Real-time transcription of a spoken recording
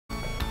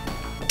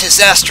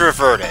Disaster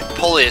averted.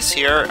 Polius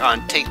here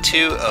on take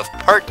 2 of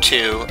part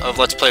 2 of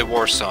Let's Play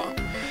Warsong.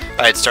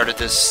 I had started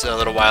this a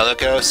little while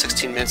ago,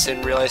 16 minutes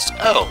in, realized,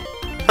 oh,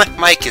 my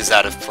mic is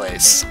out of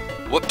place.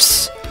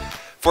 Whoops.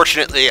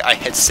 Fortunately, I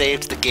had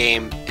saved the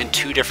game in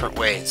 2 different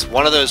ways.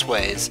 One of those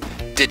ways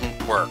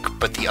didn't work,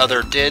 but the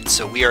other did,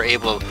 so we are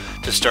able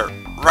to start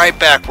right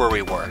back where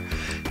we were.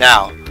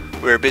 Now,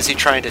 we're busy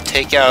trying to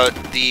take out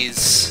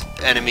these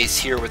enemies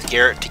here with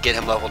Garrett to get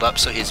him leveled up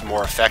so he's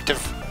more effective.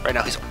 Right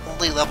now he's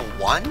only level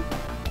 1?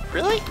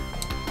 Really?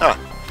 Huh.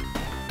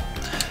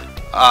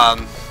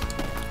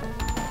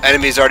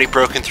 Enemies already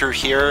broken through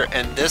here,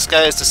 and this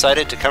guy has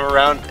decided to come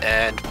around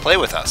and play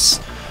with us.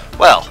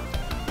 Well,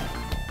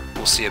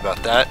 we'll see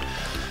about that.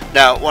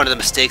 Now, one of the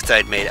mistakes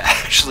I'd made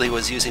actually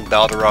was using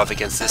Baldarov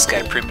against this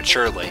guy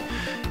prematurely.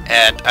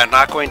 And I'm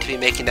not going to be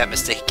making that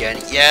mistake again.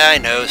 Yeah, I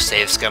know,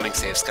 save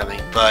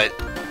scumming, but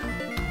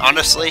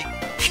honestly,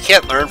 if you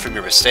can't learn from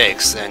your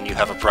mistakes, then you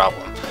have a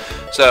problem.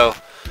 So,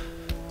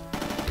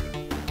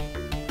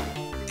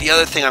 the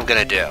other thing I'm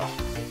going to do,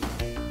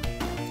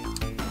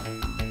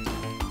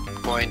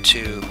 I'm going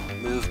to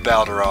move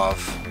Baldarov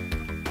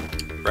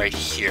right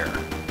here.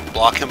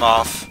 Block him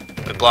off,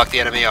 block the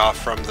enemy off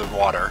from the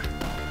water.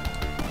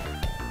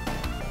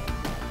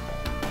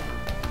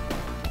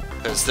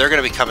 Because they're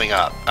going to be coming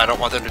up. I don't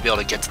want them to be able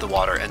to get to the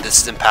water, and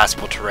this is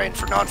impassable terrain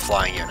for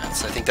non-flying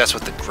units. I think that's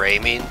what the gray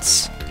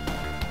means.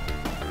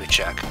 Let me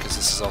check, because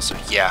this is also,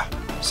 yeah.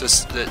 So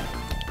this, the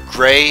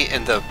gray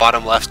in the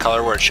bottom left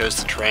color where it shows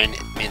the terrain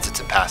means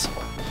it's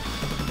impassable.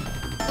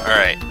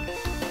 Alright.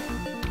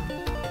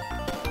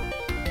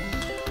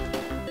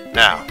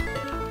 Now,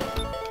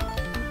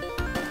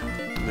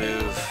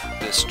 move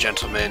this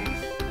gentleman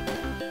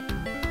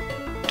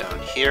down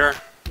here.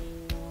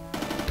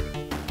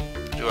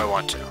 Do I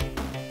want to?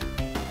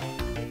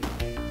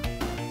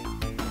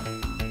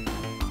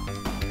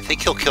 I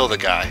think he'll kill the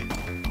guy.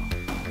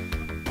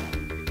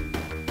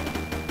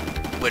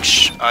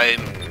 Which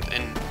I'm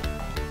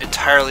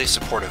entirely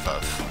supportive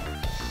of.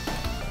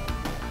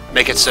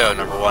 Make it so,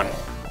 number 1.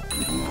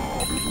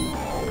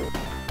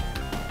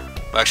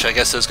 Well, actually, I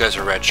guess those guys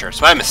are red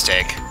shirts. My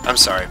mistake. I'm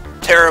sorry.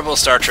 Terrible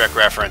Star Trek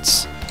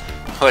reference.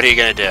 What are you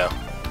gonna do?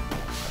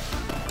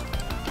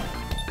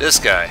 This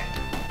guy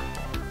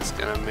is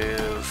gonna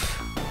move.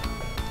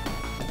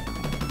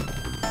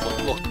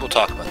 We'll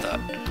talk about that.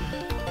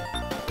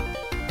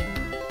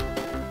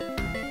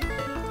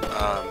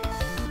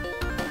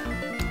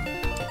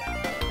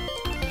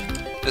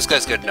 This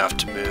guy's good enough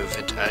to move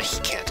into... he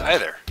can't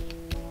either.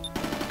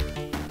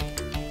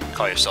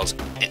 Call yourselves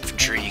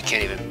infantry, you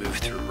can't even move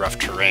through rough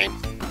terrain.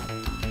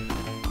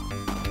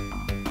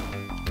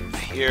 Move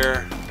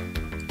here.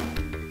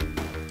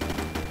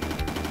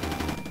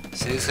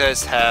 So these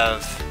guys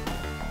have...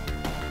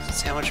 Does it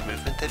say how much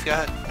movement they've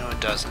got? No,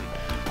 it doesn't.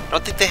 I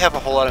don't think they have a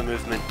whole lot of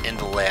movement in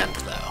the land,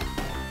 though.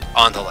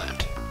 On the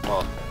land.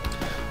 Well,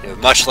 you know,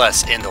 much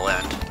less in the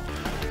land.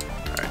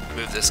 Alright,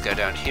 move this guy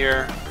down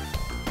here.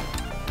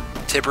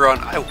 Tiburon,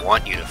 I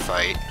want you to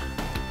fight.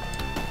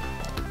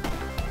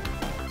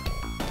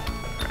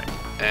 Alright,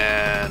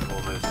 and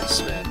we'll move this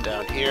man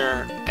down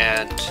here,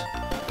 and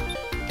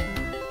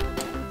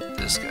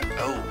this guy.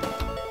 Oh!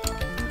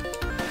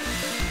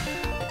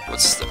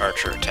 What's the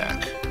archer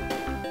attack?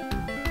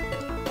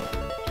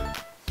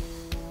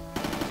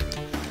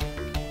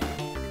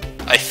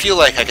 I feel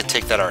like I could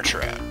take that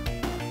archer out.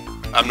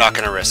 I'm not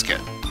going to risk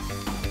it.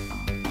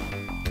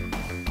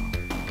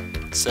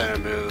 So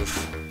I'm going to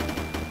move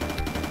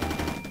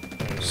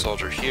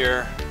soldier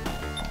here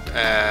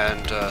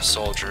and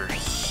soldier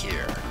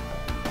here.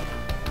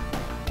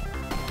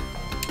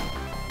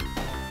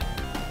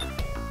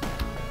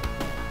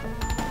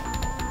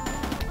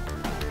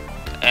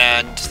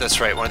 And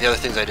that's right, one of the other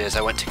things I did is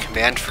I went to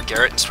command for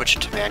Garrett and switched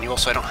it to manual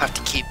so I don't have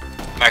to keep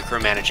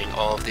micromanaging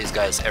all of these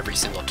guys every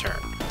single turn.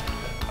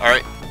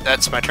 Alright,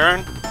 that's my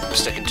turn. I'm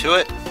sticking to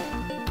it.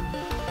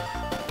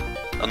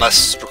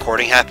 Unless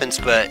recording happens,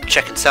 but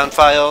checking sound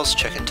files,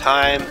 checking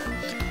time.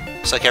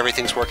 Looks like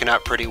everything's working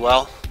out pretty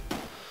well.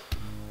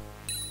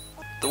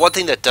 The one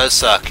thing that does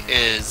suck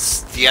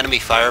is the enemy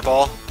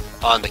fireball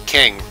on the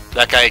king.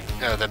 That guy,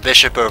 the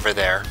bishop over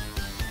there.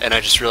 And I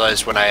just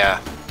realized when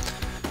I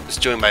was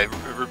doing my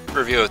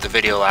review of the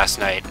video last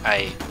night,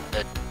 I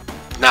had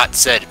not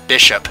said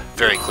bishop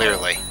very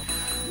clearly.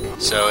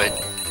 So it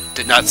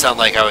did not sound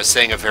like I was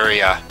saying a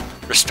very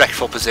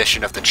respectful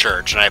position of the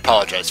church, and I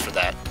apologize for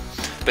that.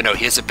 But no,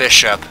 he is a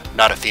bishop,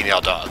 not a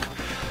female dog.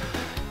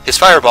 His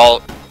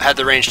fireball had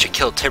the range to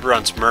kill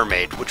Tiburon's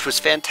mermaid, which was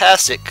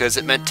fantastic because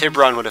it meant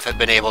Tiburon would have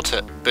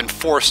been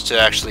forced to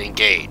actually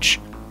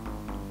engage.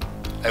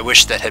 I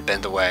wish that had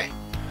been the way.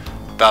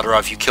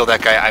 Baldarov, if you kill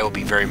that guy, I will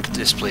be very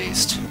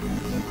displeased.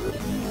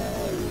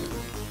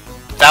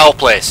 Foul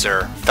play,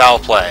 sir. Foul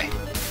play.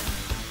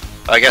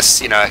 I guess,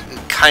 you know, I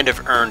kind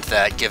of earned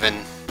that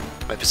given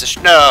my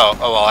position. No!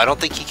 Oh well, I don't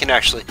think he can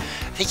actually...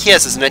 I think he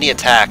has as many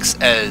attacks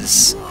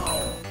as...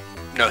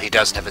 No, he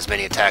doesn't have as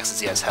many attacks as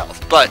he has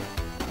health, but...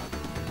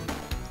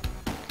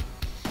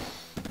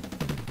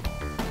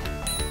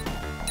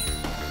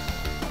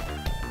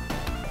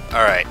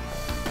 Alright.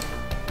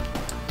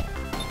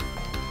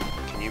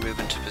 Can you move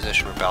into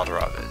position where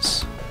Baldarov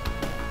is?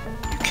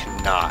 You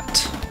cannot.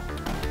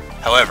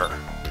 However,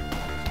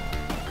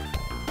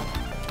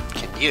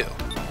 can you?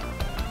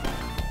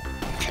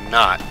 You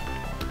cannot.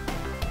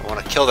 I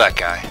want to kill that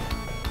guy.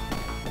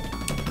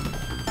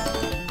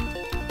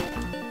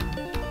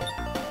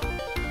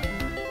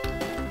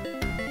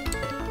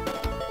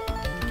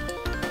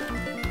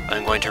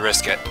 I'm going to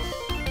risk it.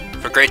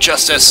 For great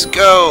justice,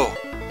 go!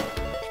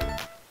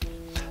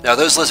 Now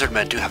those lizard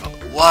men do have a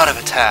lot of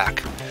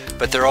attack,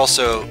 but they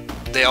also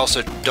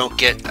don't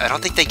get, I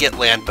don't think they get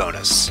land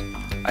bonus.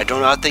 I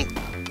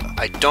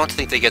don't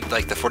think they get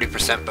like the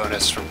 40%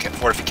 bonus from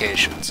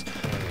fortifications.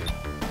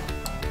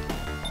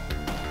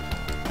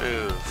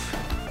 Move.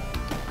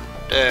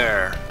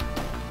 There.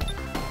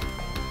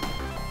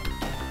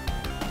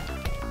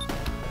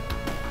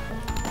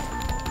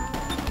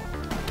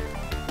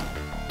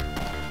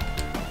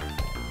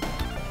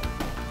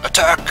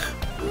 Attack!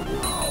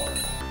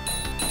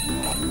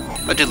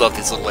 I do love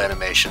these little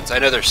animations. I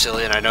know they're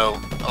silly, and I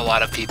know a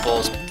lot of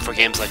people for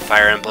games like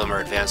Fire Emblem or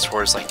Advanced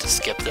Wars like to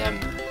skip them.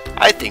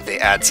 I think they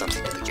add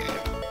something to the game.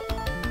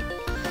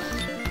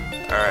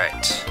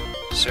 Alright.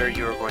 Sir,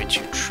 you are going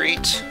to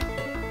retreat.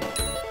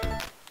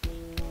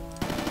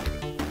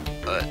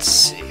 Let's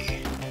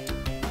see.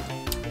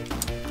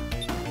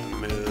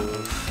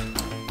 Move.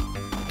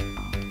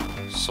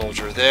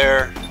 Soldier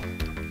there.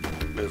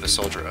 Move a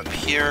soldier up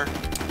here.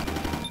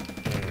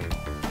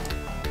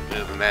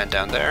 Move a man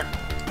down there.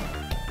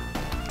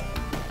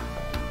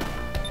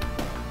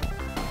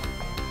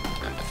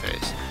 And to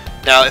face.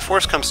 Now, if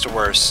worse comes to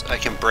worse, I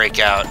can break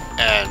out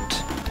and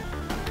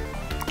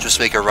just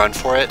make a run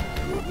for it.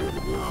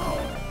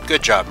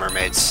 Good job,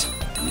 mermaids.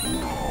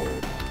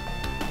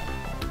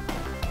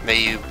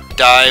 May you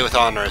die with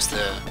honor as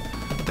the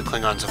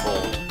Klingons of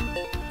old.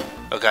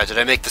 Oh god, did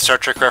I make the Star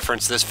Trek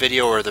reference this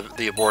video or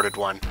the aborted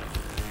one?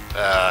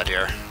 Ah,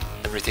 dear.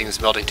 Everything is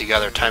melding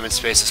together. Time and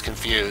space is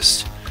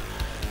confused.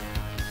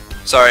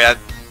 Sorry,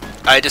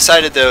 I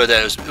decided though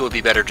that it would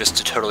be better just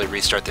to totally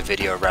restart the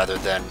video rather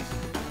than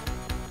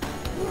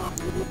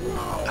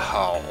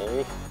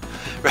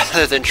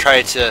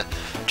try to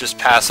just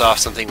pass off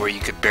something where you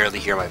could barely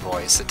hear my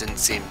voice. It didn't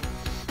seem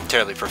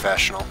terribly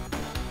professional.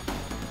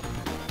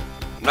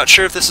 I'm not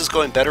sure if this is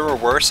going better or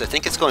worse. I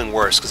think it's going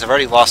worse because I've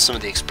already lost some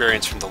of the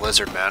experience from the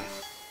lizard man.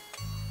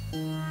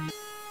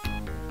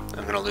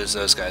 I'm gonna lose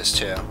those guys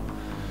too.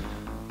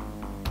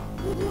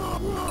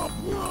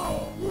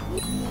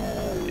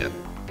 Yep.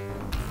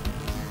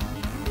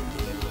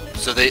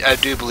 So I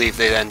do believe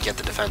they then get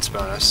the defense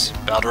bonus.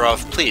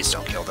 Baldarov, please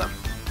don't kill them.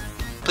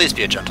 Please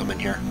be a gentleman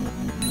here.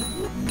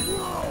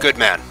 Good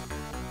man.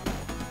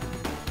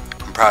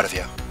 I'm proud of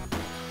you.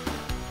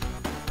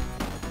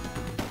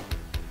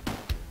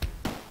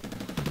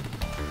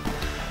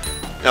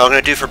 Now what I'm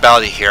going to do for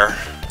Baldy here,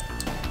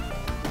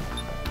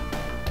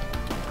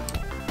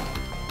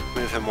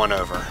 move him one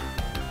over.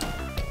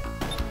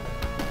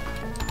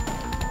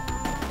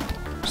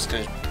 Just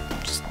going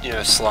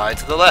to slide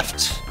to the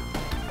left.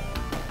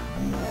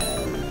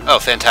 Oh,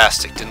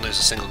 fantastic. Didn't lose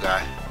a single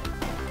guy.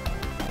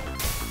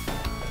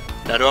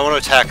 Now do I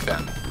want to attack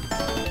them?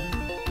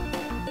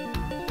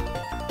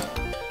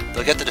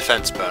 They'll get the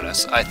defense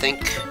bonus. I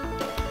think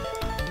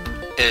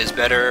it is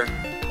better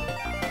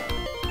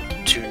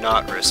to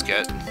not risk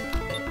it.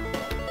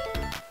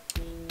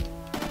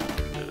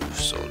 Move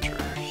soldier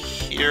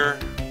here.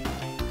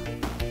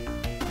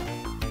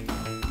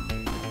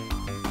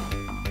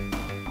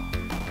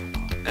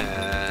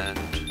 And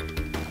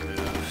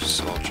move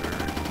soldier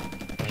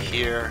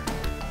here.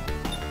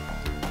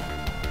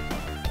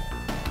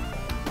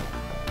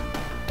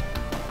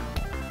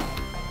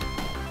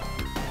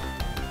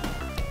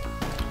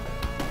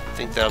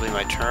 I think that'll be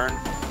my turn.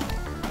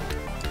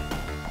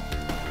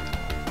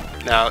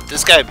 Now,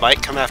 this guy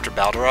might come after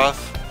Baldarov,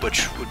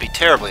 which would be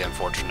terribly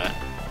unfortunate.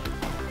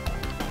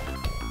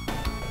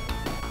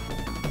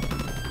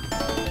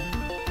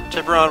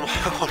 Tiburon,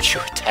 why won't you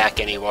attack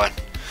anyone?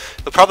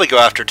 They'll probably go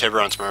after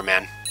Tiburon's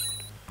merman.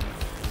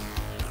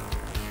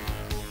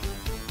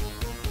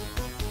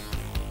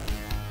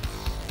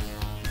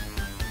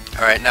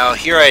 Alright, now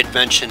here I had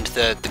mentioned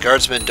that the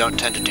guardsmen don't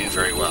tend to do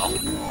very well.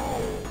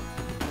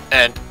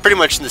 And pretty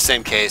much in the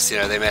same case,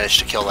 they managed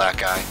to kill that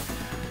guy.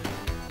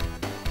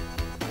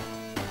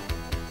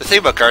 The thing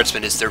about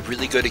guardsmen is they're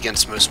really good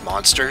against most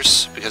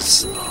monsters,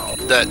 because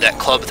that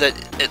club that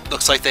it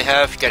looks like they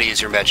have, you gotta use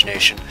your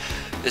imagination.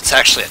 It's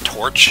actually a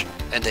torch,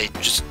 and they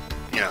just,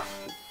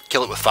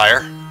 kill it with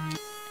fire.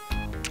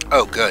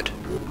 Oh, good.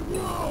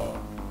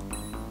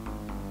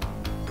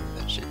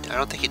 I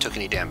don't think he took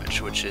any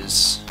damage, which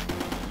is,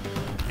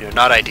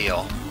 not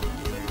ideal.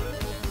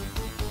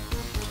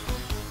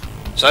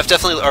 So I've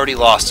definitely already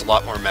lost a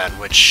lot more men,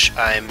 which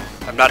I'm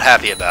not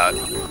happy about.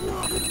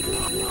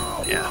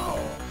 Yeah.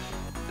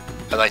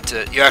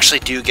 You actually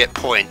do get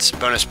points,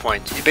 bonus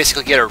points. You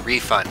basically get a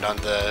refund on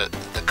the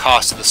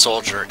cost of the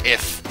soldier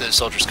if the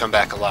soldiers come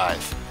back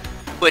alive.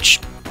 Which,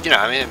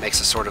 it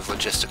makes a sort of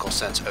logistical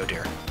sense. Oh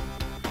dear.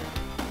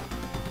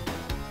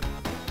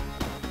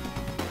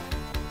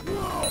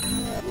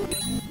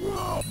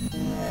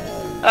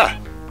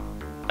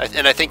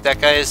 And I think that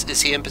guy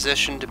is he in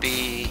position to be?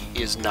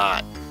 He is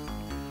not.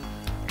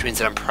 Which means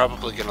that I'm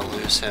probably going to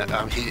lose him.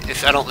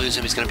 If I don't lose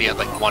him, he's going to be at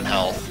like 1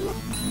 health.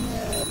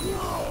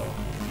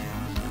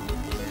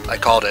 I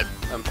called it.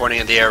 I'm pointing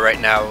in the air right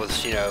now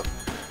with, you know,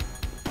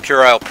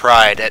 puerile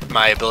pride at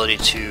my ability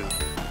to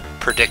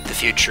predict the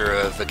future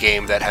of a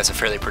game that has a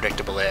fairly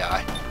predictable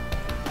AI.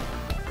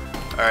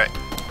 Alright,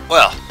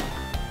 well,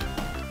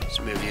 let's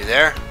move you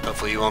there.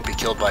 Hopefully you won't be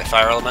killed by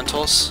fire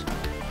elementals.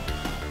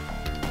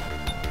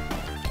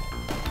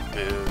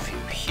 Move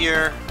you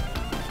here.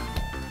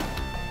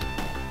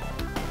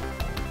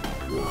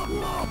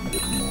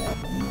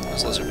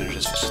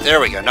 There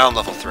we go, now I'm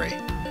level 3.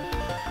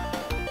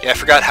 Yeah, I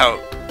forgot how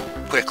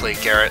quickly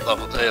Garrett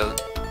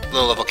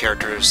low level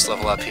characters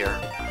level up here.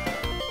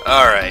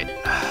 Alright.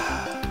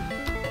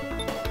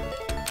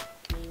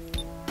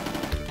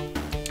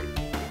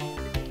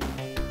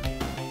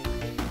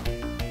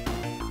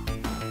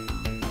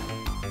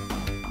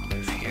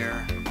 Move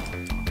here.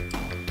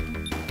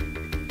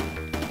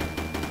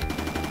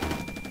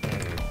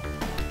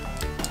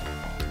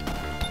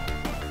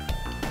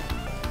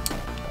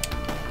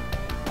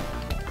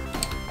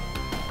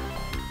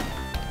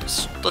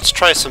 Let's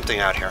try something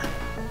out here.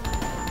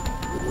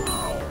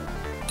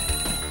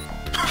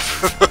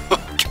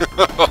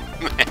 Oh,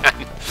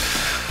 man.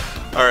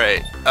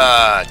 Alright,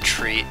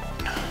 treat.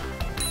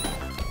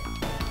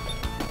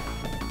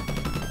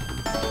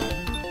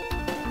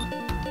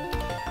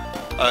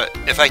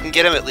 If I can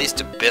get him at least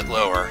a bit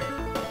lower.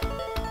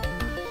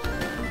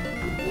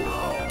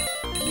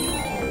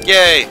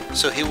 Yay!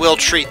 So he will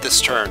treat this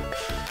turn.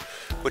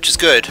 Which is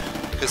good,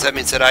 because that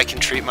means that I can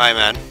treat my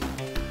men.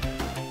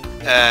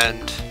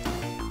 And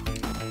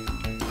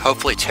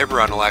hopefully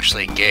Tiburon will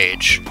actually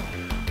engage.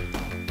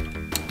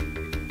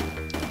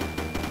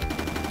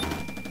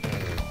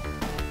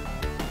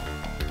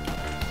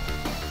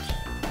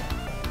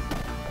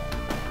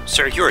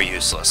 Sir, you're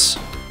useless.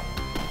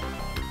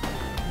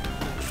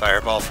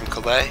 Fireball from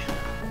Calais.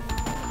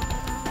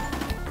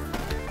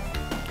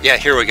 Yeah,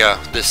 here we go.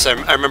 This I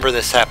remember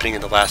this happening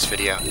in the last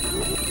video.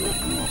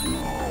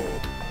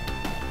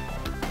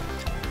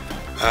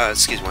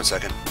 Excuse me 1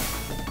 second.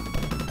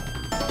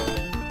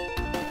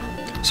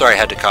 Sorry, I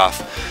had to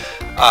cough.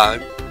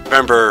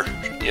 Remember,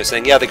 you know,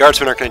 saying, yeah, the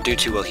guardsmen aren't going to do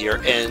too well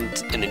here,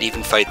 and in an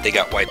even fight, they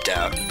got wiped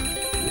out.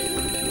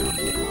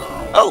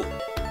 Oh!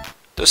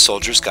 Those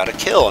soldiers got a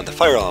kill on the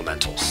fire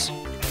elementals.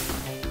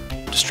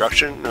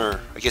 Destruction?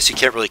 Or, I guess you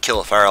can't really kill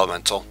a fire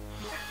elemental.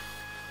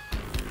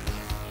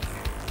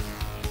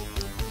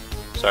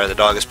 Sorry, the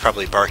dog is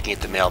probably barking at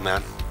the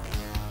mailman.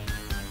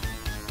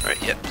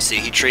 Alright, yep, see,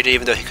 he treated,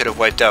 even though he could have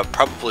wiped out,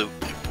 probably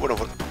would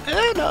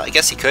have... no, I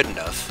guess he couldn't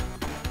have.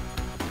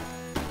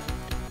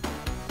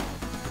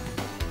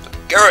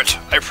 Garrett,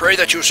 I pray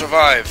that you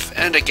survive.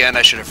 And again,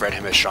 I should have read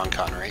him as Sean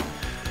Connery.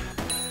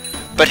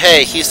 But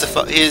hey, he's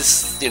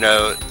you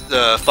know,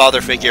 the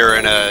father figure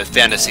in a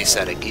fantasy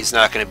setting. He's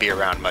not going to be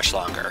around much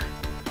longer.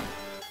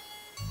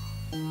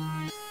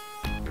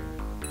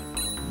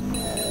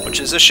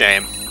 Which is a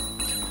shame.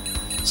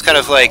 It's kind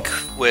of like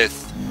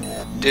with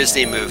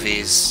Disney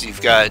movies.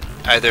 You've got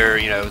either,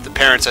 you know, the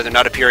parents either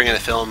not appearing in the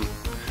film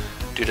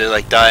due to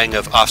like dying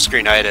of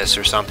off-screen-itis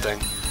or something.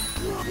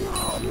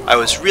 I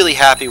was really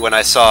happy when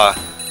I saw...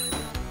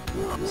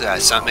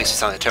 That makes me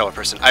sound like a terrible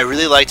person. I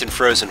really liked in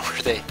Frozen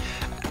where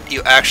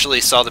you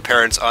actually saw the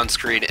parents on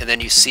screen and then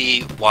you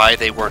see why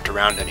they weren't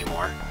around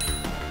anymore.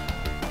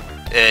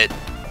 It...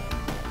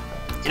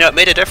 You know, it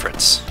made a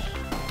difference.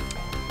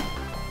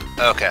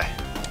 Okay.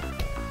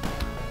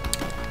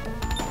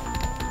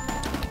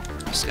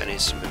 This guy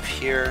needs to move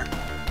here.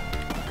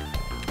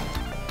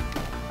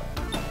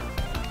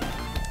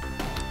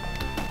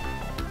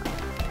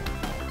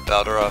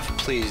 Baldarov,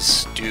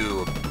 please do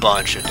a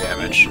bunch of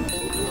damage.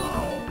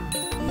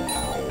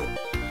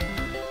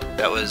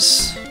 That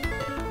was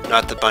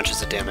not the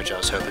bunches of damage I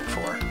was hoping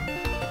for.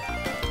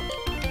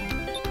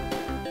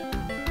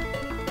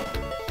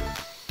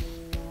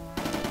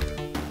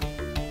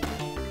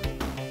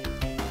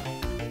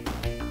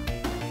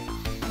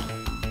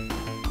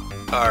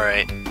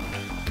 Alright.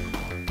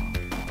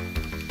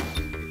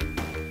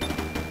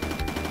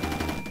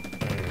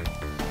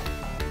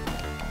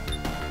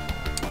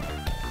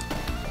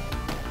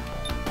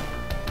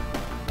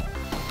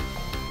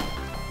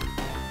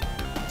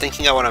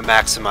 Thinking I want to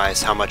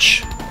maximize how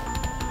much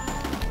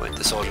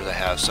the soldiers I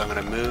have, so I'm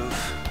going to move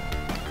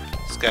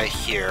this guy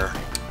here,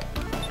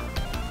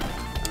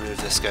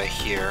 move this guy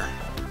here.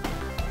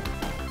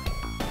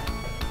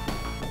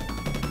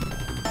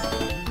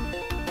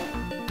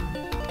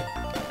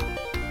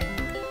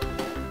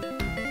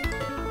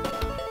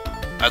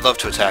 I'd love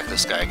to attack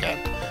this guy again,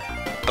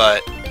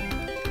 but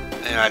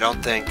you know, I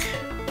don't think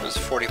it was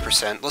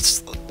 40%.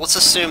 Let's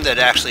assume that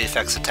it actually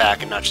affects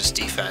attack and not just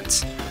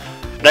defense.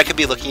 And I could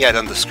be looking at it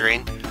on the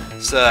screen.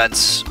 So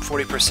that's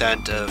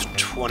 40% of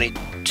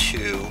 22.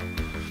 You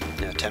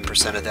know,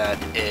 10% of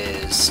that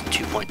is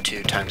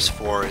 2.2 times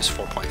 4 is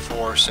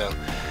 4.4. So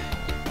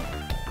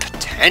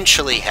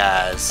potentially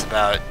has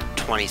about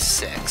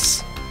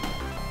 26.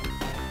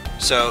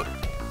 So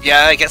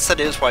Yeah, I guess that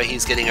is why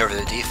he's getting over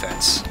the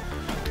defense.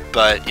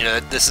 But, you know,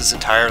 this is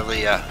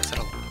entirely, that's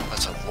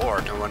a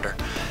lore, no wonder.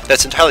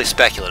 That's entirely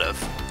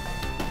speculative.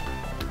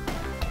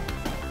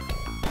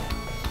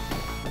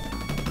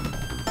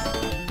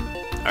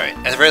 Alright,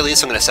 at the very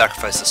least I'm going to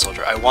sacrifice the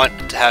soldier. I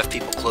want to have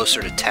people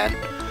closer to 10,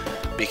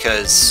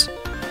 because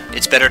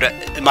it's better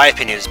to, in my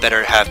opinion, it's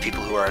better to have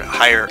people who are at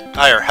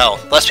higher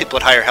health. Less people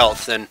at higher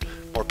health than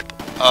more people.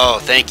 Oh,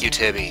 thank you,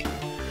 Tibby.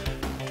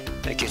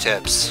 Thank you,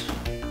 Tibbs.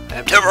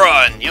 I'm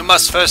Tiburon! You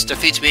must first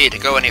defeat me to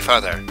go any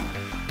further.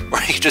 Or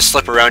he can just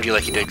slip around you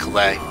like he did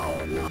Calais.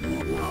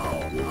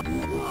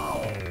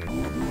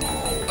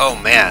 Oh,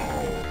 man.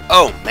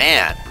 Oh,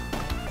 man.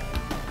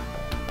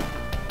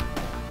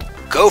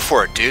 Go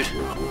for it, dude.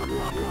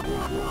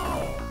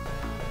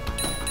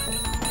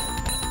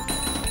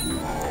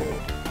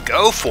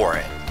 Go for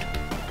it.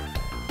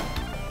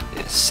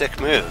 It's sick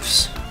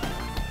moves.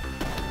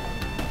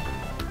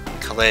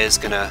 Calais is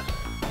gonna...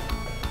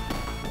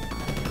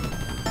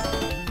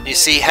 You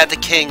see, had the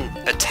king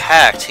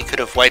attacked, he could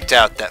have wiped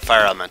out that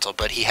fire elemental,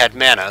 but he had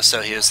mana,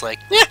 so he was like,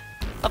 yeah,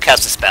 I'll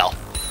cast a spell.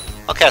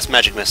 I'll cast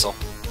Magic Missile.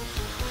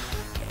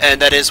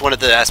 And that is one of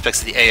the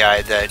aspects of the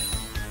AI that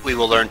we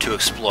will learn to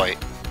exploit.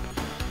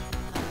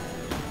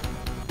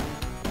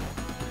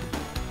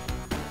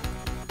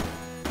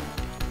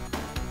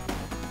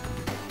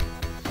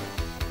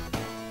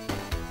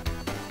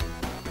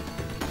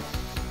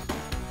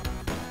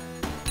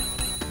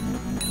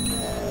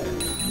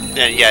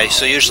 And yeah,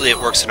 so usually it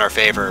works in our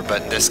favor,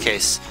 but in this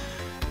case,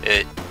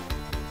 it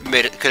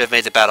could have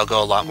made the battle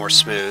go a lot more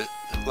smoothly.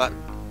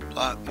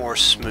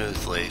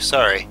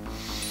 Sorry,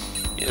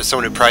 you know,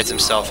 someone who prides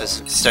himself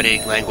as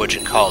studying language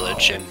in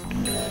college and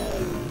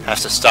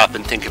has to stop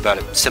and think about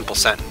a simple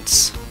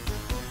sentence.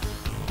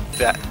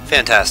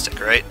 Fantastic,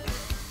 right?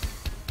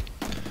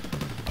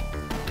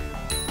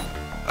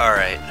 All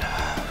right.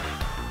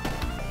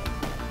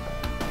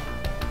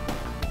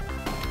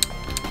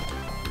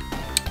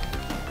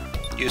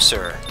 You,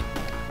 sir.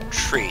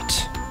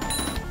 Treat.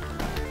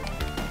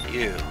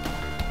 You.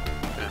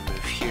 I'm gonna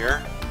move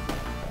here.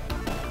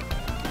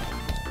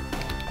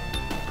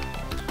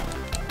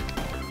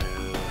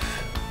 Move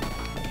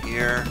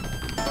here.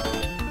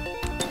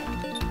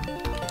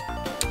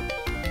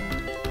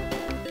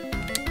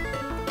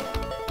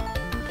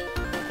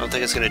 I don't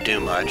think it's gonna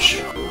do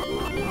much.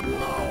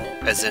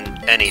 As in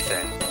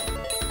anything.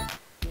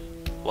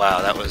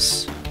 Wow, that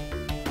was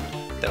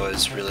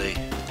really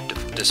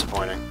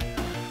disappointing.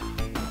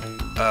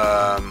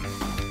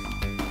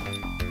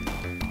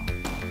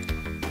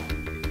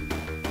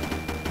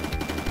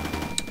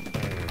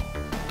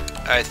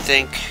 I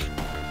think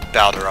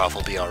Baldarov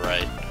will be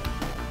alright.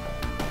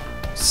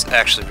 It's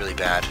actually really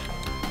bad.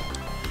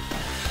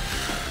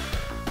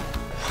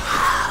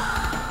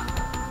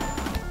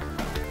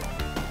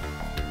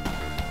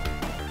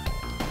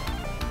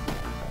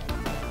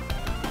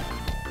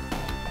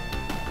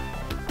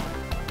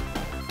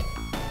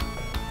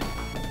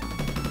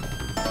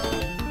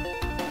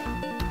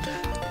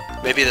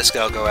 Maybe this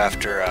guy will go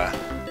after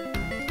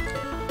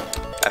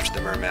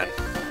the merman.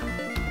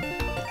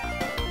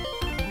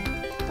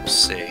 We'll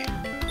see. I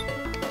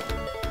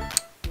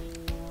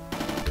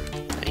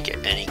didn't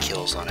get any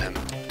kills on him.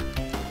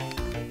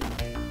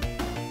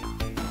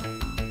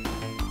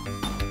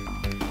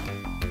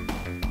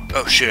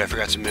 Oh shoot, I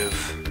forgot to move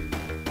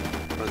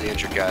one of the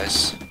injured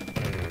guys.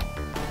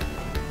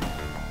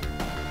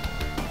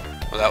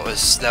 Well, that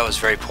was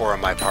very poor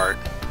on my part.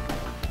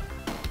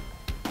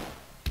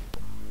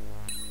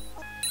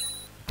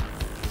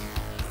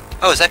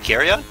 Oh, is that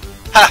Carrion?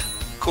 Ha!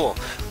 Cool.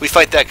 We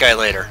fight that guy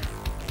later.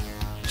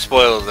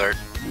 Spoiler alert.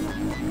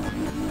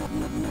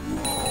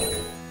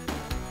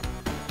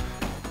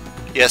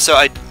 Yeah, so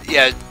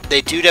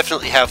they do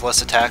definitely have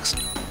less attacks.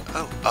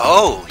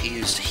 Oh, he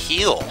used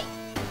heal.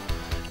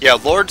 Yeah,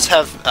 lords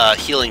have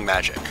healing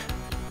magic,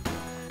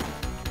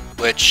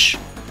 which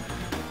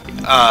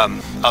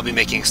I'll be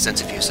making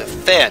extensive use of.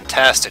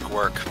 Fantastic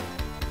work,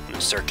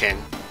 Mr.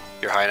 King,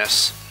 Your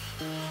Highness.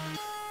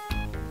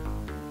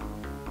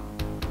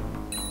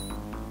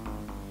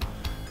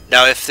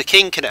 Now, if the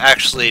king can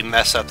actually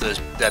mess up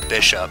that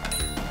bishop...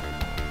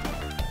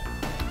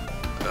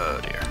 Oh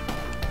dear.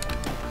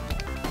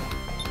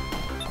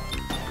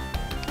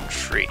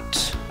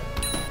 Treat.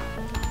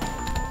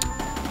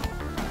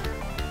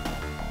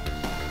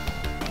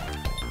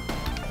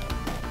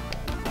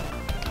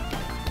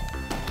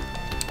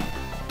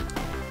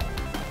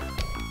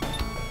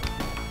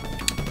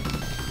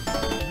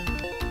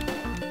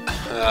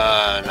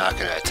 Not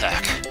gonna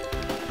attack.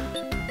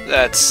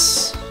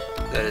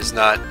 That is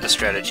not a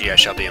strategy I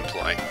shall be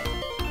employing.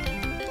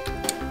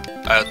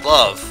 I would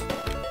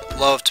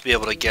love to be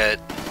able to get...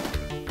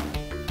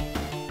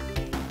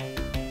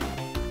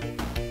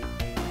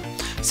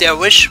 See, I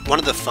wish, one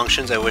of the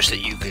functions I wish that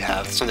you could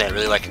have, something I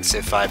really like in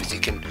Civ 5, is you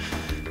can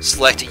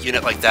select a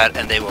unit like that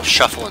and they will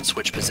shuffle and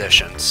switch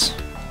positions.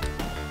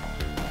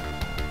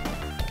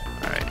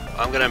 Alright,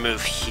 I'm gonna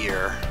move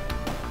here.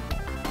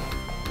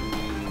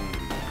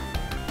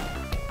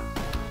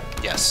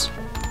 Yes.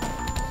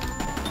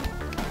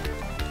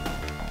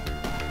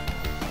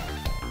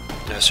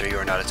 No, sir, you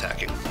are not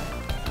attacking.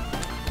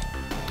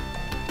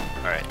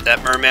 Alright,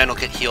 that merman will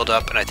get healed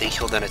up, and I think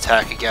he'll then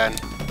attack again.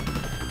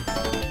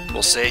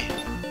 We'll see.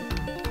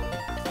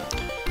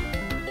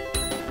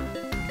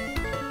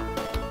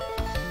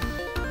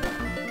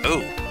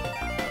 Ooh.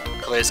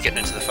 Clay's getting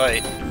into the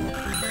fight.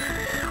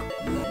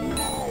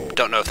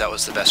 Don't know if that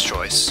was the best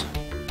choice.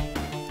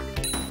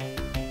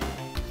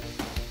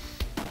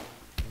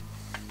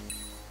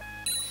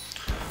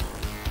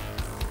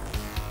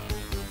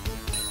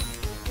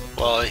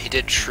 Well, he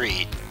did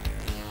treat.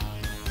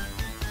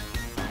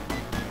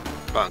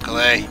 Come on,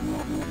 Clay.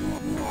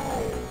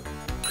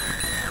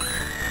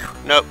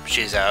 Nope,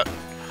 she's out.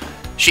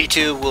 She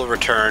too will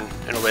return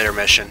in a later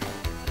mission.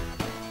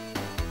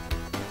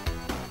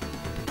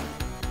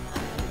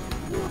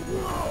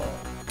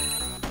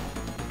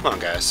 Come on,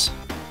 guys.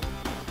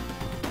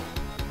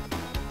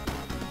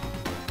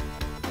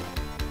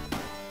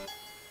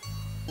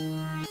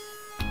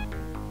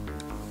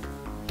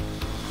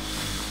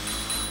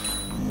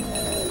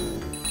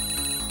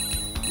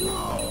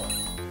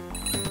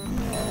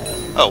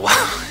 Oh, wow.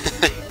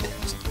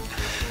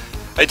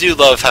 I do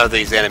love how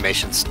these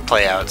animations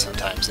play out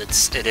sometimes.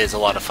 It is a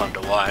lot of fun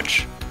to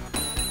watch.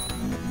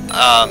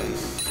 I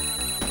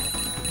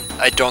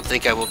don't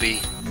think I will be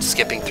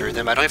skipping through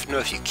them. I don't even know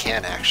if you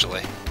can,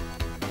 actually.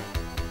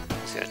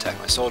 He's gonna attack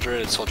my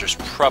soldier. The soldier's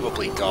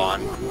probably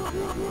gone.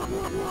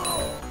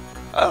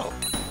 Oh.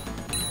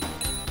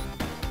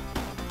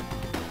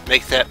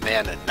 Make that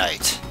man a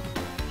knight.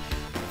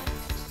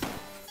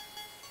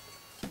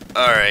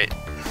 Alright.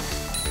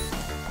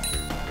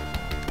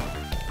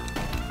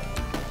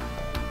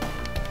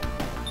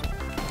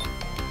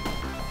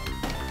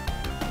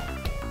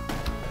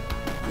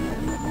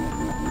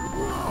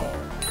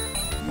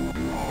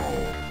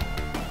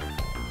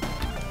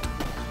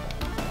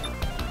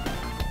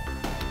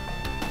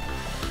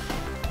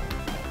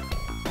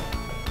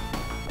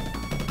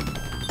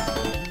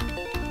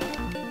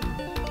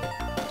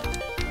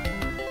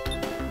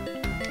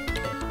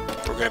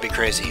 We're gonna be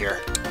crazy here.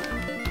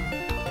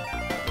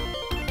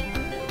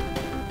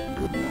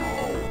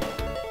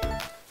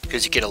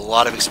 Because you get a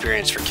lot of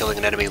experience for killing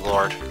an enemy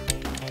lord.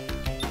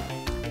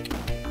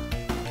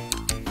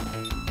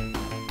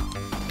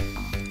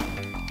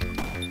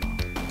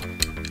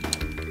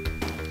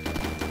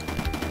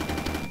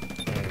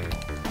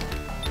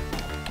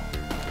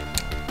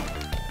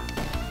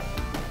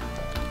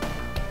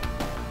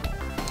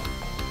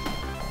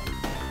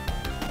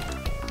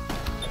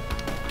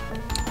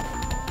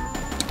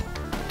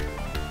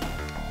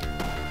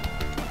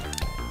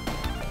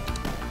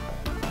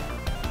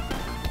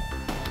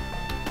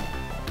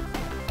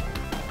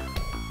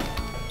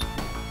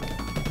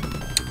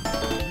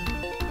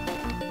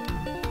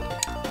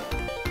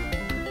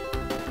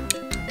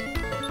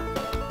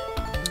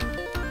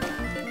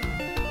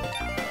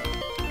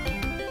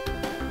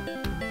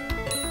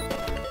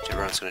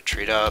 Everyone's going to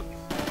treat up.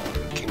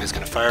 King is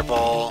going to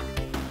fireball.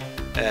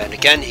 And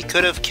again, he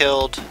could have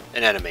killed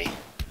an enemy.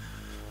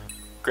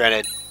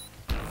 Granted,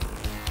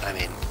 I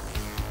mean,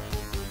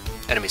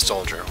 enemy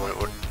soldier.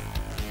 What?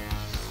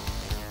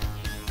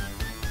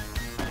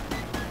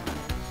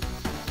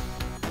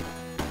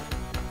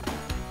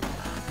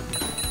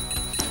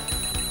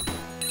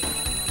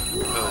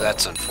 Oh,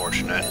 that's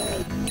unfortunate.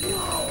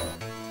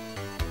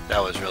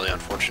 That was really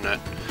unfortunate.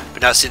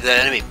 But now see, the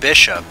enemy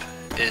bishop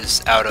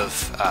is out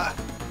of...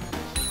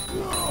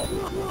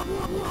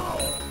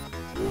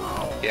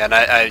 yeah, and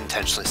I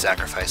intentionally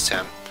sacrificed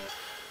him.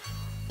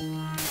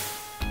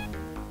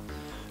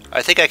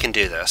 I think I can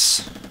do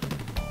this.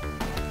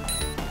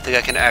 I think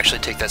I can actually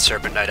take that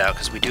Serpent Knight out,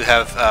 because we do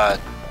have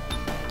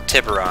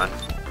Tiburon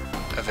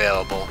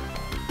available.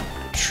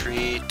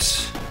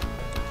 Retreat.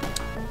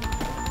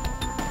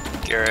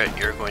 Garrett,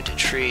 you're going to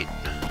treat.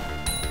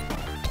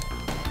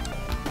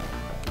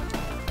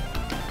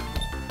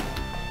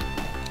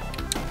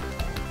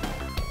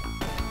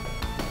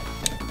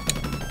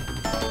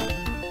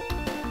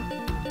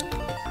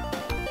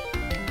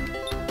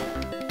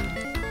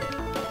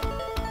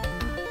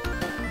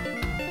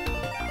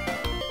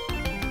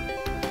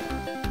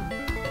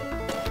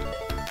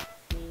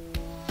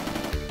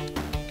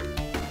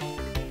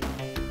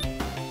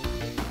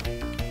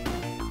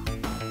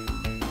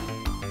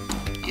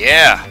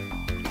 Yeah!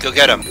 Go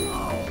get him!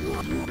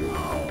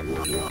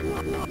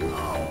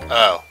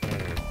 Oh.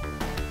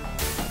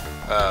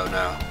 Oh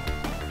no.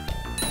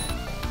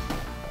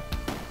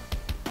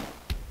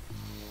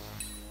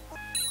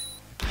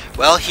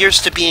 Well,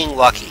 here's to being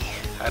lucky.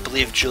 I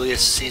believe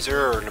Julius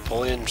Caesar or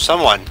Napoleon,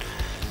 someone,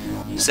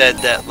 said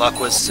that luck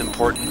was as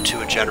important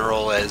to a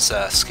general as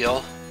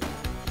skill.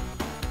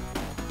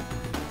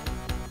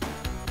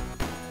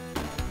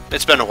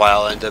 It's been a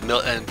while, and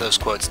those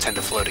quotes tend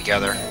to flow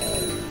together.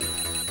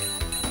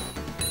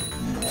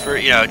 For,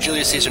 you know,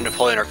 Julius Caesar and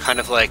Napoleon are kind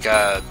of like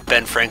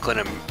Ben Franklin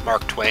and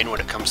Mark Twain when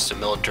it comes to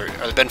military,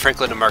 or Ben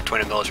Franklin and Mark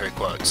Twain and military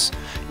quotes.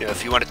 You know,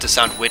 if you want it to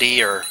sound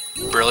witty or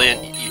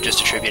brilliant, you just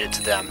attribute it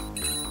to them.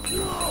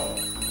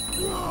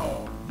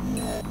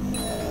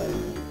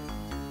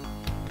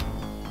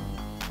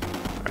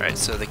 Alright, Alright,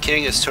 so the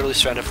king is totally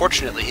surrounded.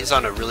 Fortunately, he's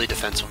on a really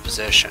defensible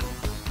position.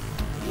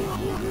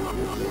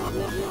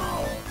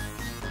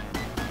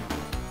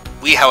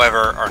 We, however,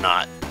 are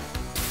not.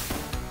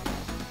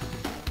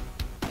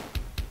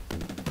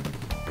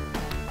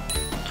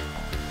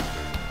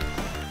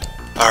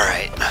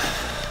 Alright.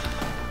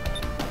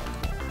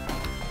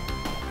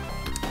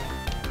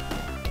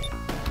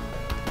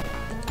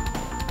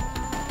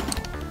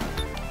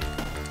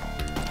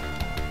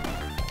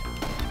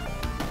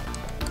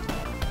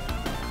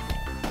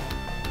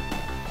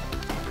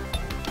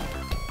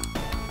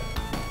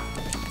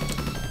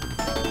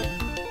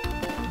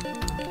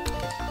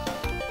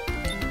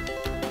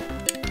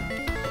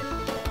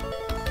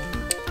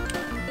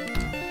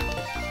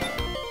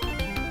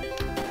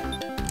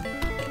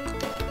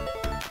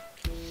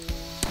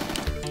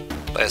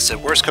 Like I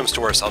said, worst comes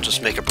to worst, I'll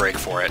just make a break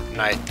for it,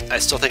 and I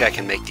still think I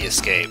can make the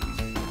escape.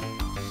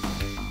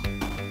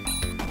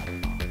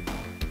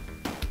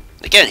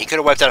 Again, he could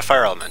have wiped out a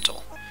fire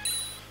elemental.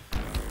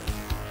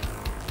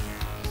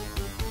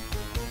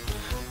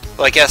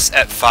 Well, I guess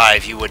at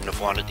 5 you would have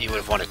wanted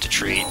to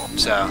treat,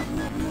 so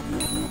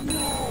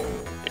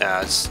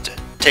yeah, just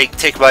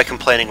take my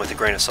complaining with a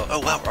grain of salt. Oh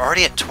wow, we're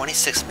already at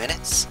 26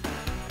 minutes?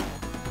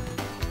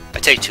 I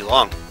take too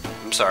long.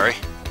 I'm sorry.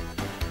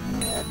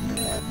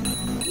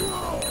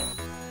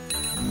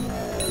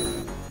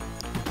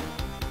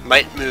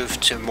 Might move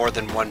to more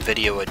than one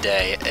video a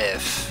day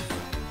if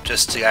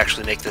just to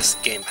actually make this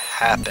game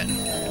happen.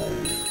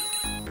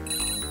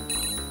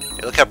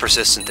 Yeah, look how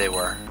persistent they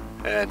were,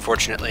 and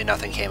unfortunately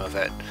nothing came of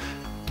it.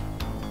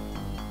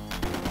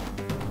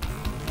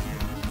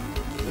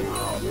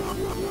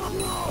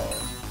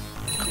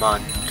 Come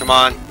on, come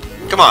on,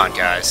 come on,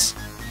 guys.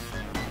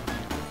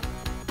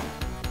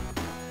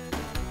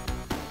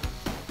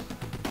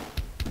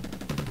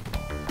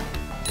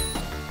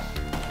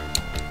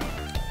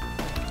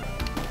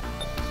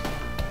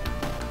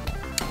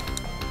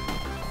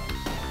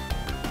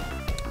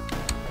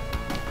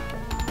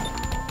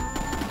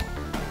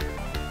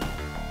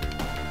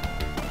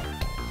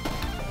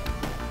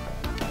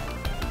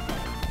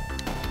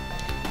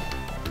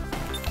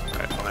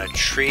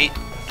 Treat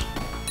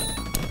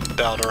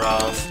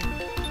Baldarov.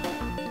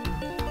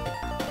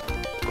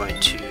 I'm going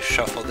to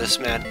shuffle this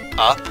man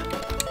up.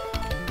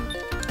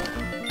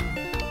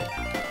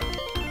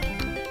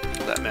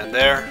 Put that man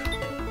there.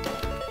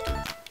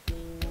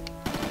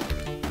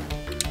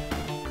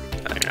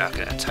 No, you're not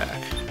going to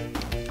attack.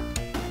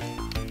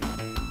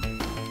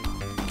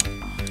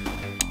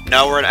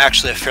 Now we're in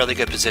actually a fairly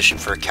good position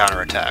for a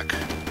counterattack.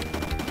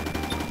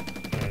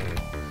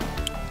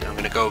 I'm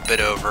going to go a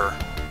bit over.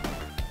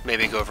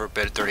 Maybe go over a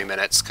bit at 30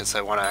 minutes, because I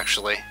want to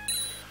actually...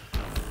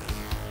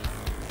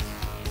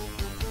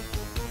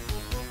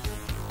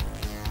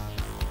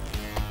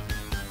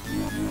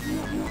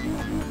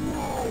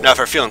 Now if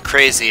we're feeling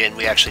crazy and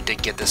we actually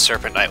did get this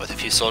Serpent Knight with a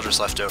few soldiers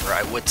left over,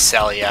 I would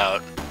sally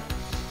out.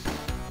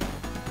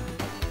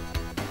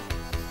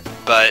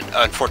 But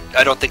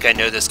I don't think I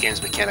know this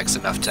game's mechanics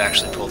enough to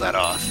actually pull that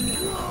off.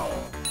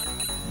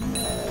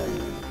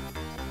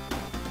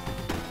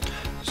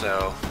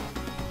 So...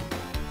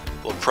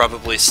 we'll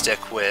probably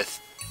stick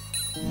with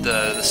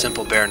the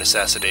simple bare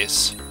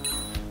necessities.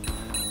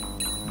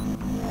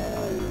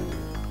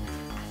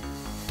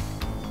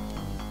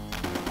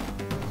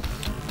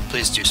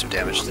 Please do some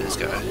damage to this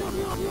guy.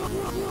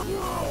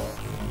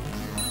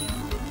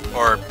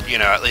 Or, you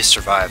know, at least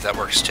survive. That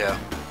works too.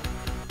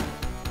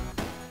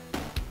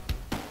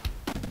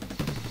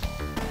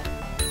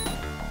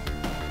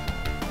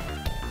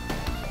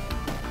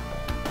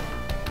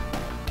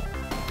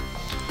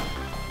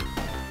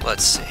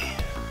 Let's see.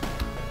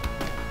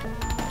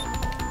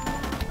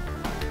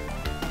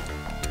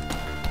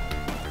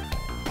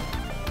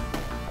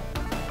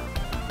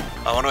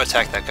 I want to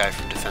attack that guy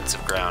from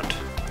defensive ground.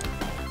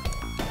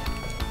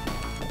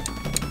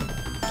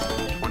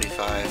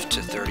 25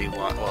 to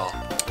 31, well,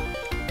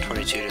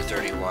 22 to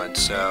 31,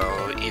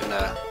 so even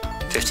a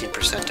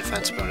 15%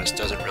 defense bonus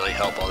doesn't really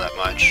help all that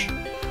much.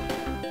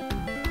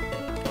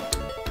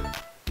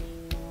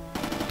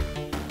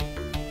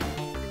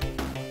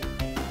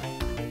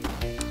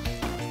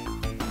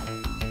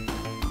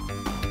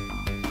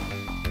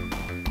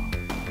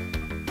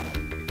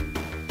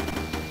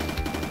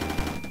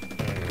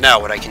 Now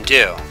what I can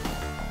do,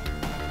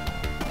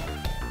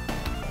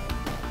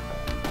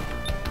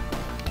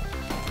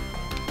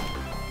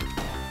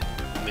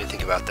 let me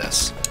think about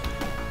this.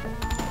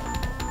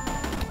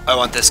 I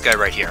want this guy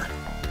right here.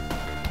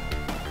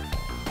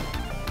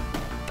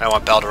 I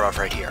want Baldarov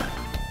right here.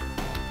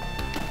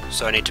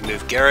 So I need to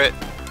move Garrett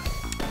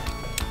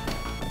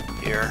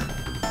here.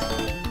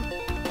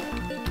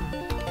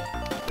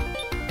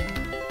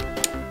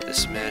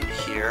 This man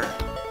here.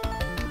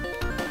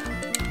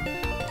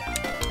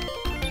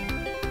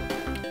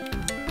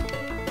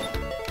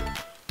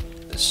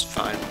 This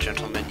fine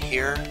gentleman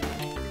here.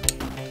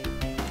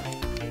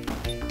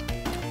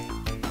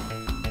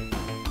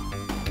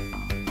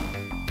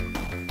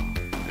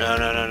 No,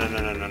 no, no, no,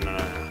 no, no, no, no,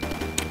 no.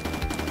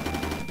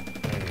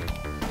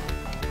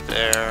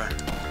 There.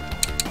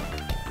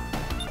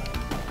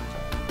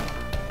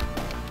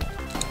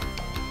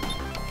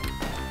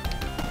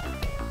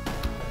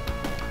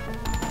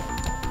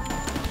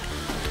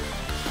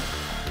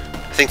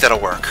 I think that'll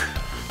work.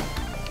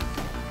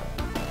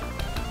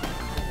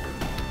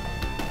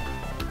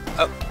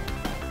 Oh.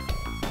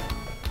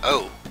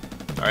 Oh.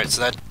 Alright,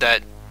 so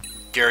that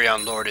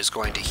Garyon Lord is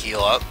going to heal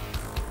up.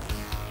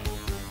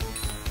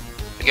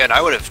 Again,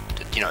 I would have,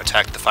 you know,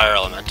 attacked the fire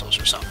elementals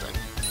or something.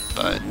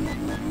 But,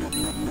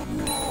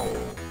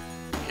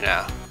 you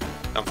know,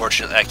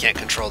 unfortunately I can't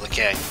control the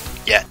king.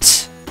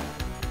 Yet.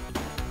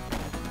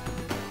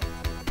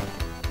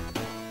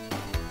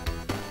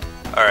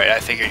 Alright, I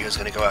figured he was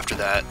going to go after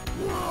that.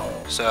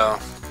 So,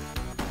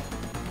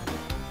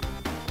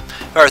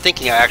 if I were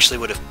thinking, I actually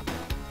would have,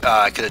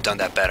 I could have done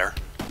that better.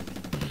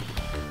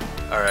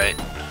 Alright.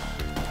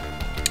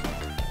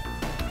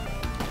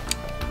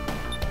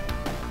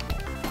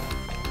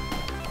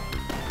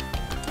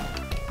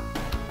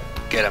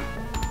 Get him.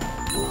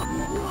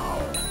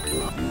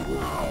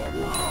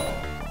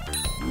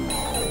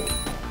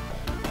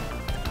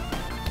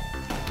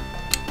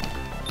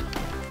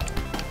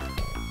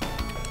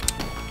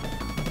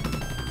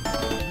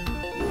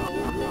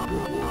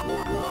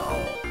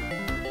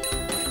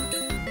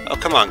 Oh,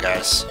 come on,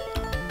 guys.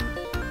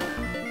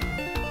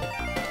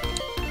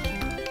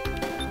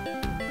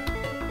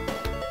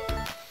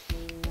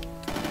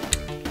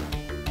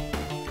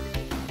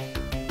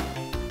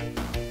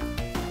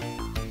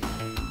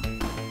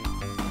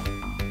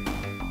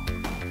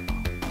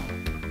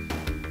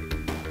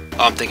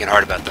 Oh, I'm thinking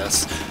hard about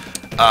this.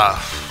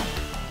 I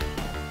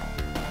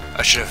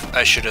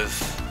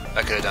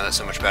could have done it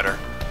so much better.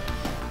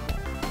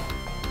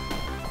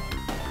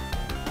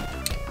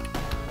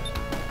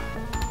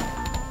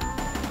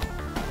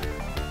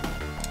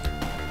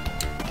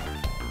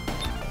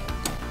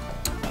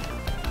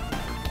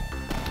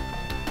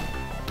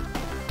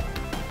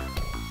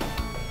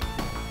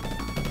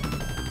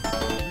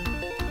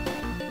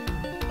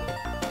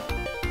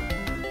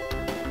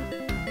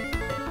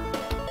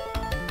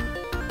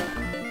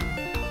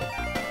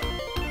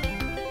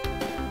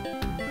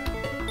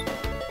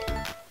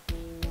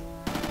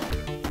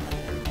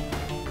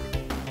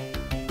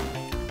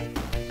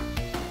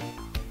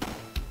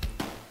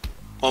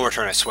 One more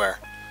turn, I swear.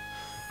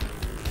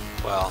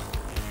 Well.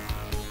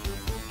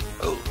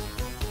 Oh.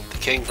 The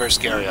king versus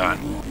Garyon.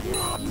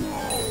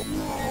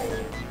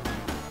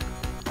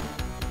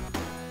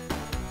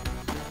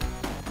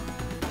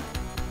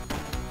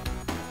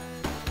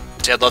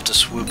 See, I'd love to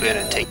swoop in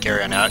and take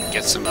Garyon out and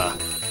get some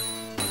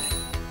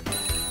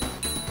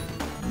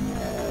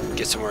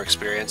more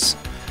experience.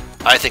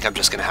 I think I'm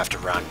just gonna have to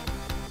run.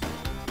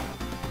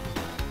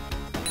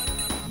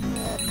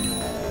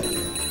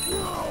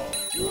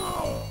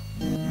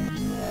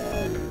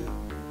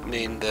 I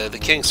mean, the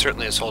king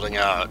certainly is holding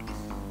out.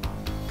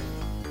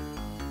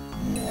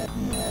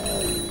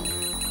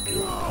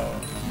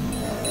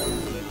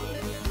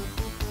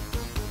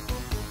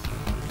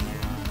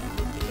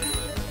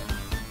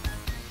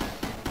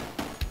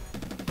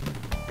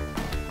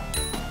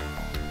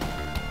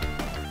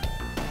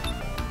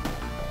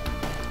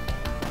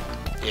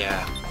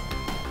 Yeah.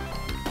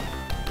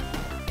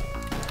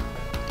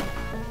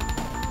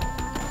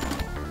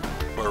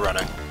 We're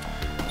running.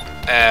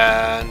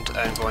 And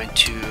I'm going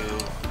to...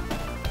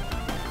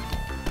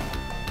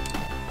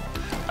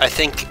 I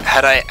think,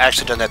 had I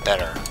actually done that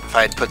better, if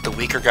I had put the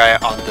weaker guy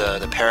on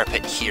the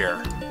parapet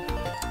here,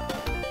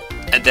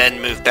 and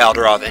then moved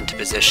Baldurov into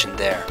position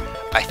there,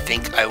 I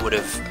think I would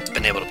have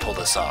been able to pull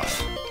this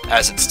off.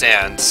 As it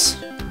stands...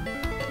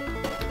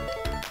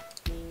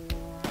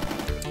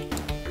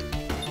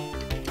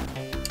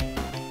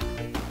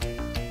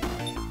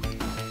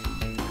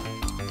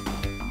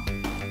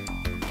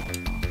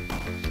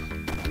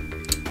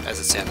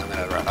 I'm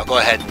gonna run. I'll go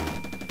ahead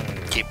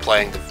and keep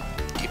playing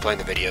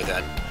the video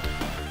then,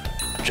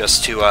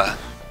 just to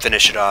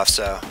finish it off.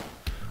 So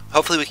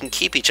hopefully we can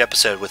keep each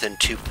episode within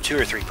two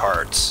or three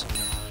parts.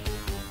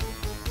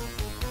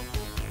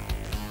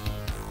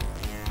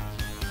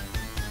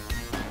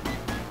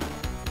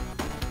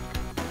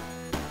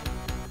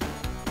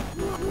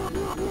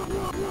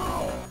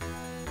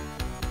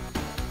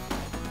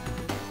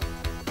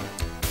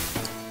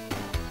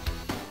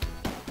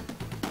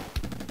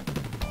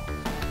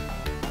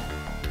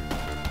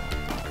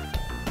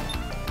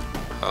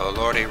 Oh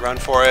lordy, run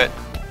for it.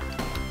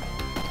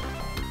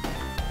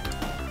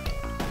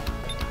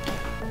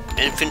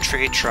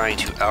 Infantry trying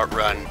to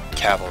outrun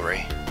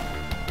cavalry.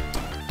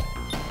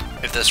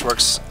 If this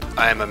works,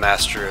 I am a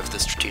master of the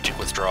strategic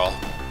withdrawal.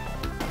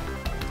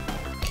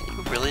 Can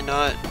you really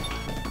not?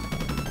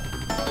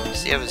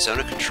 Does he have a zone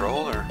of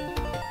control, or?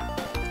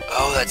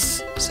 Oh,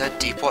 is that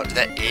deep water?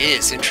 That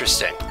is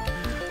interesting.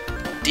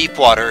 Deep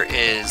water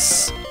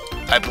is,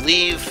 I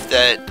believe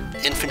that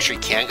infantry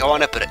can go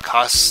on it, but it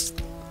costs,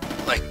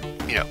 like,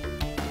 you know,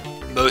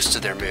 most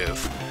of their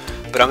move.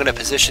 But I'm going to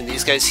position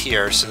these guys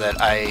here so that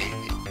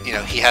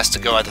he has to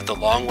go either the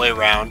long way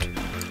around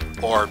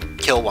or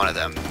kill one of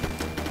them.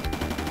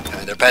 I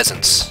mean, they're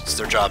peasants. It's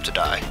their job to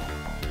die.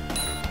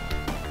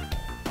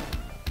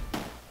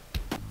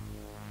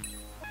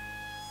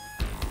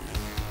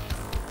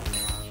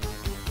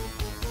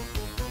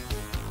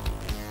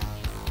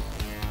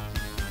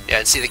 Yeah,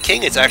 and see, the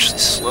king is actually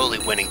slowly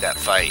winning that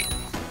fight.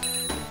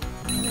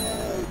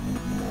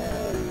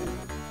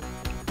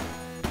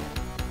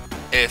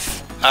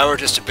 If I were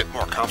just a bit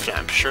more confident,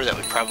 I'm sure that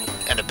we probably,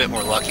 and a bit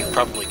more lucky, we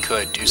probably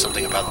could do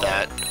something about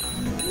that.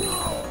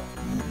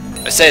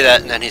 I say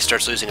that, and then he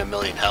starts losing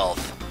 1,000,000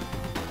 health.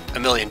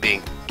 1,000,000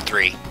 being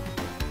 3.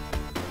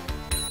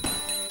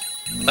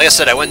 Like I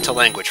said, I went into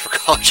language for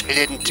college. I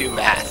didn't do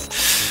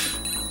math.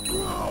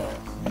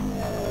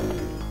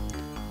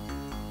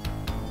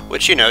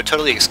 Which, you know,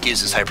 totally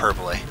excuses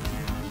hyperbole.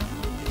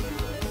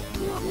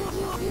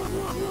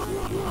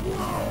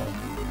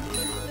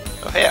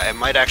 Oh hey, I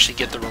might actually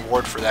get the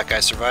reward for that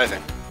guy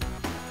surviving.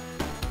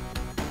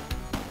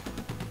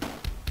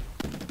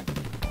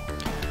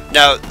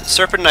 Now,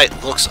 Serpent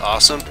Knight looks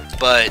awesome,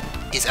 but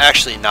he's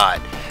actually not.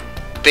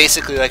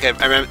 Basically, like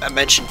I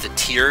mentioned the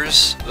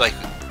tiers, like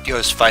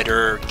goes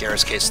Fighter,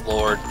 Garrus Case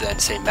Lord, then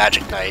say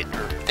Magic Knight,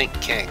 or think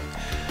King.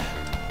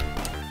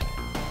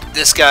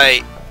 This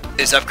guy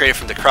is upgraded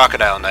from the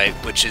Crocodile Knight,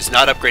 which is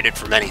not upgraded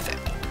from anything.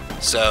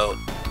 So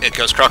it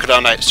goes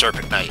Crocodile Knight,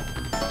 Serpent Knight.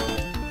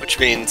 Which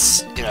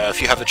means, you know,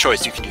 if you have the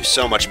choice, you can do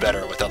so much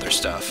better with other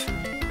stuff.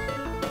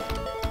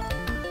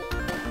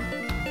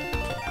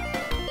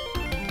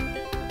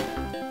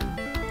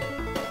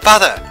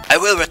 Father, I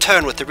will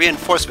return with the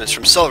reinforcements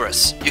from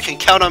Silverus. You can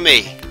count on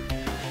me.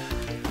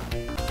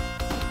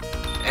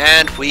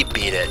 And we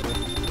beat it.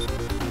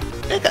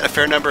 And got a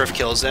fair number of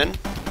kills in.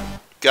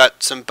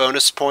 Got some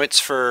bonus points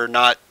for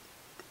not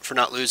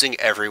losing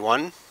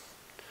everyone.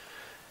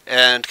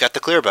 And got the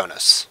clear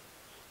bonus.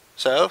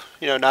 So,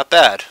 you know, not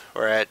bad.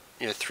 We're at,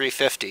 you know,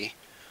 350.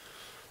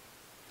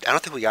 I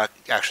don't think we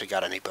actually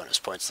got any bonus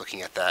points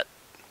looking at that.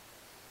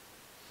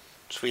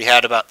 So we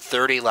had about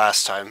 30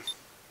 last time.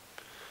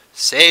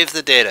 Save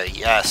the data,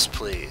 yes,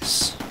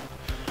 please.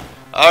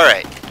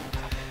 Alright.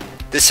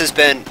 This has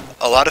been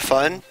a lot of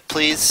fun.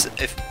 Please,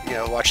 if you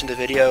know, watching the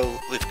video,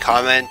 leave a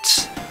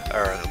comment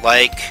or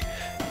like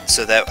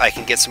so that I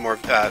can get some more,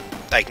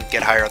 I can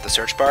get higher on the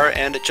search bar,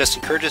 and it just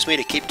encourages me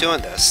to keep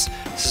doing this.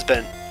 This has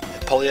been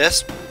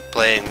Polius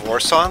playing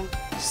Warsong,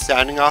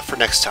 signing off for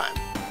next time.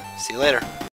 See you later.